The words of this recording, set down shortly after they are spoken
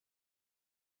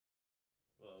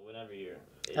whenever you're.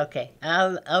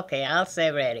 Okay, I'll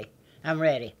say ready. I'm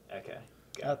ready. Okay.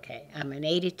 Go. Okay, I'm an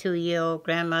 82-year-old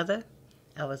grandmother.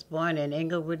 I was born in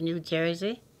Englewood, New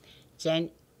Jersey,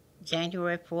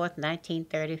 January 4th,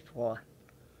 1934,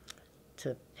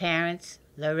 to parents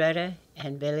Loretta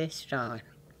and Billy Strong.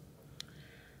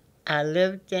 I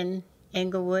lived in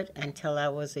Englewood until I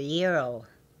was a year old.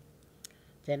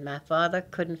 Then my father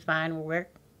couldn't find work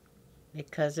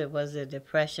because it was a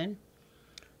depression,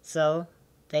 so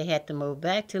they had to move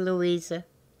back to Louisa,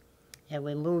 and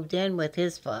we moved in with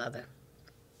his father.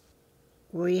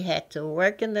 We had to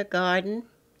work in the garden.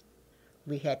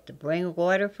 We had to bring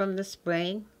water from the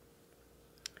spring.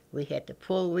 We had to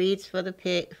pull weeds for the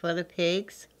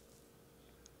pigs.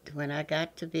 When I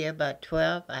got to be about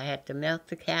 12, I had to milk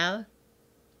the cow.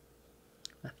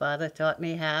 My father taught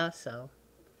me how, so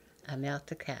I milked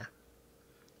the cow.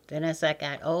 Then as I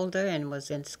got older and was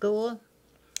in school,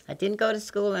 I didn't go to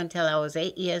school until I was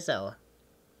 8 years old.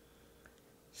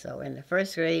 So in the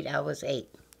first grade, I was 8.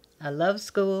 I loved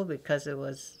school because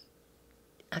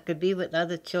I could be with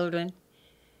other children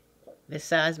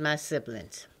besides my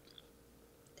siblings.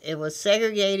 It was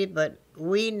segregated, but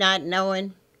we not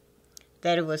knowing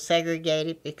that it was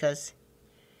segregated because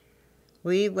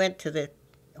we went to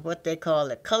what they call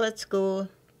the colored school,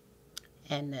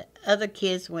 and the other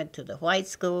kids went to the white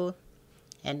school,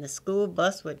 and the school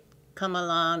bus would come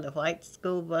along, the white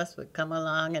school bus would come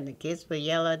along, and the kids would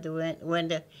yell out the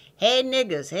window, "Hey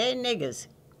niggers, hey niggers."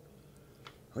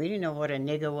 We didn't know what a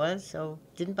nigger was, so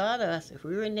it didn't bother us. If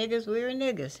we were niggers, we were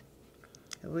niggers.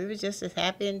 We were just as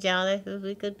happy and jolly as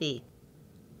we could be.